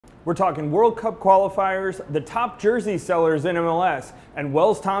We're talking World Cup qualifiers, the top jersey sellers in MLS, and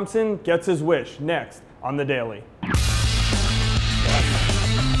Wells Thompson gets his wish next on The Daily.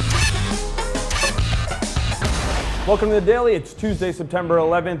 Welcome to The Daily. It's Tuesday, September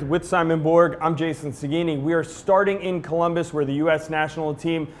 11th with Simon Borg. I'm Jason Seguini. We are starting in Columbus, where the U.S. national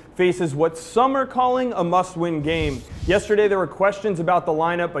team faces what some are calling a must-win game. Yesterday there were questions about the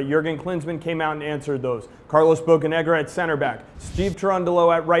lineup, but Jurgen Klinsmann came out and answered those. Carlos Bocanegra at center back, Steve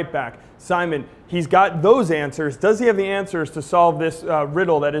Cherundolo at right back. Simon, he's got those answers. Does he have the answers to solve this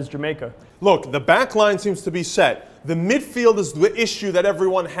riddle that is Jamaica? Look, the back line seems to be set. The midfield is the issue that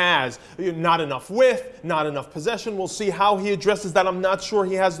everyone has. Not enough width, not enough possession. We'll see how he addresses that. I'm not sure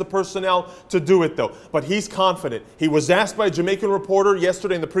he has the personnel to do it, though. But he's confident. He was asked by a Jamaican reporter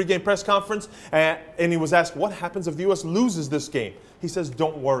yesterday in the pregame press conference, and he was asked, what happens if the U.S. loses this game? He says,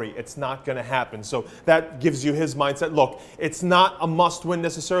 don't worry, it's not going to happen. So that gives you his mindset. Look, it's not a must-win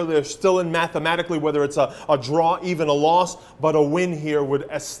necessarily. They're still in mathematically, whether it's a draw, even a loss, but a win here would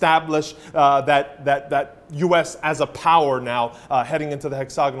establish that U.S. as a power now heading into the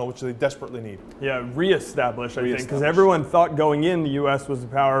hexagonal, which they desperately need. Yeah, reestablish, I think, because everyone thought going in the U.S. was the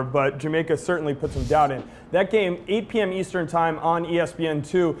power, but Jamaica certainly put some doubt in. That game, 8 p.m. Eastern time on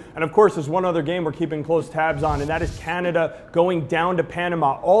ESPN2, and of course there's one other game we're keeping close tabs on, and that is Canada going down to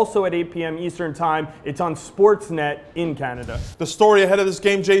Panama, also at 8 p.m. Eastern time. It's on Sportsnet in Canada. The story ahead of this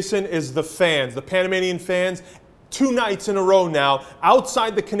game, Jason, is the fans, the Panamanian fans. 2 nights in a row now,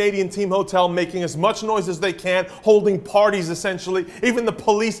 outside the Canadian team hotel, making as much noise as they can, holding parties essentially, even the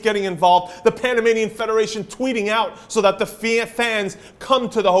police getting involved, the Panamanian Federation tweeting out so that the fans come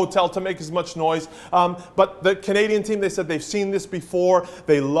to the hotel to make as much noise. But the Canadian team, they said they've seen this before.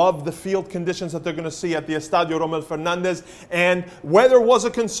 They love the field conditions that they're going to see at the Estadio Romel Fernandez. And weather was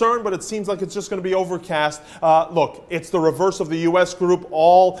a concern, but it seems like it's just going to be overcast. Look, it's the reverse of the U.S. group.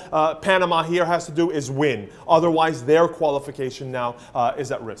 All Panama here has to do is win. Otherwise, their qualification now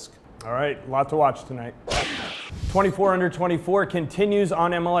is at risk. All right, a lot to watch tonight. 24 under 24 continues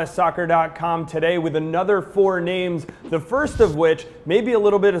on MLSsoccer.com today with another 4 names, the first of which may be a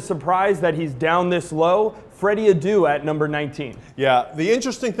little bit of surprise that he's down this low. Freddie Adu at number 19. Yeah, the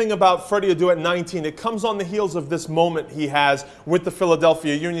interesting thing about Freddie Adu at 19, it comes on the heels of this moment he has with the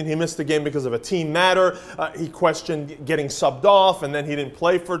Philadelphia Union. He missed the game because of a team matter. He questioned getting subbed off, and then he didn't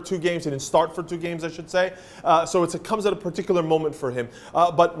play for 2 games. He didn't start for 2 games, I should say. So it comes at a particular moment for him.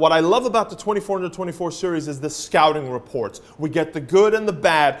 But what I love about the 24 under 24 series is the scouting reports. We get the good and the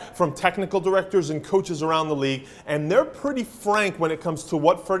bad from technical directors and coaches around the league, and they're pretty frank when it comes to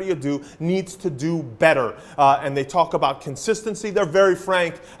what Freddie Adu needs to do better. And they talk about consistency. They're very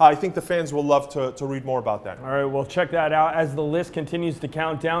frank. I think the fans will love to read more about that. All right, well, check that out as the list continues to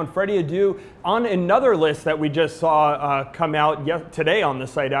count down. Freddie Adu on another list that we just saw come out today on the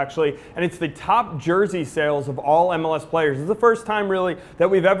site, actually, and it's the top jersey sales of all MLS players. This is the first time, really, that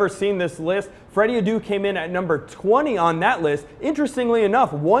we've ever seen this list. Freddie Adu came in at number 20 on that list. Interestingly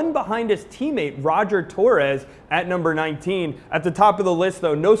enough, one behind his teammate, Roger Torres, at number 19. At the top of the list,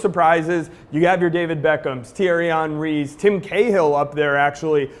 though, no surprises. You have your David Beckhams, Thierry Henrys, Tim Cahill up there,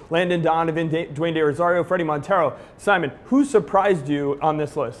 actually, Landon Donovan, Dwayne De Rosario, Freddie Montero. Simon, who surprised you on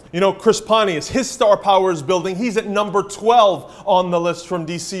this list? You know, Chris Pontius, his star power is building. He's at number 12 on the list from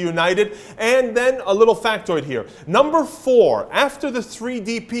DC United. And then a little factoid here. Number 4, after the 3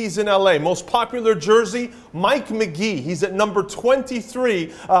 DPs in LA, most popular jersey, Mike McGee. He's at number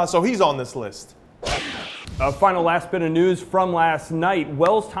 23, so he's on this list. Final last bit of news from last night.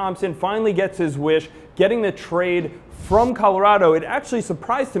 Wells Thompson finally gets his wish, getting the trade from Colorado. It actually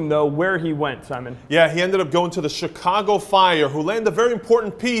surprised him, though, where he went, Simon. Yeah, he ended up going to the Chicago Fire, who landed a very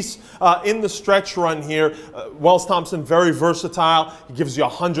important piece in the stretch run here. Wells Thompson, very versatile. He gives you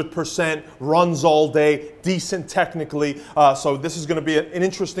 100%, runs all day, decent technically. So this is going to be an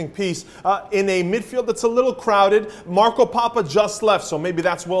interesting piece in a midfield that's a little crowded. Marco Papa just left, so maybe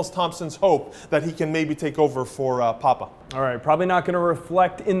that's Wells Thompson's hope that he can maybe take over for Papa. All right, probably not going to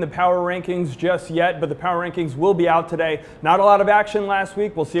reflect in the power rankings just yet, but the power rankings will be out today. Not a lot of action last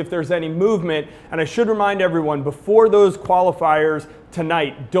week. We'll see if there's any movement. And I should remind everyone, before those qualifiers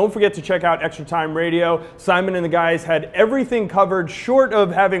tonight, don't forget to check out Extra Time Radio. Simon and the guys had everything covered, short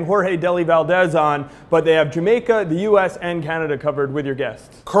of having Jorge Deli Valdez on, but they have Jamaica, the U.S., and Canada covered with your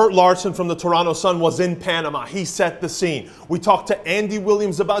guests. Kurt Larson from the Toronto Sun was in Panama. He set the scene. We talked to Andy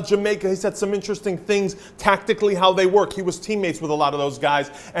Williams about Jamaica. He said some interesting things tactically, how they work. He was teammates with a lot of those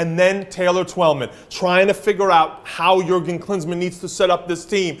guys. And then Taylor Twellman, trying to figure out how Jurgen Klinsmann needs to set up this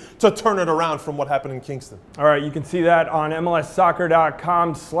team to turn it around from what happened in Kingston. All right, you can see that on MLSsoccer.com.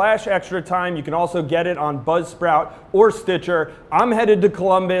 FutbolNetwork.com/extra time. You can also get it on Buzzsprout or Stitcher. I'm headed to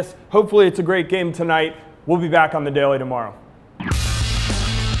Columbus. Hopefully it's a great game tonight. We'll be back on the Daily tomorrow.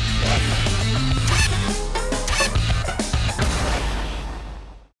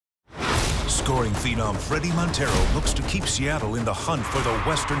 Scoring phenom Freddie Montero looks to keep Seattle in the hunt for the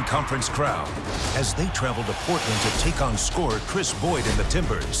Western Conference crown as they travel to Portland to take on scorer Chris Boyd and the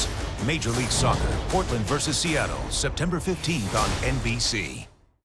Timbers. Major League Soccer, Portland versus Seattle, September 15th on NBC.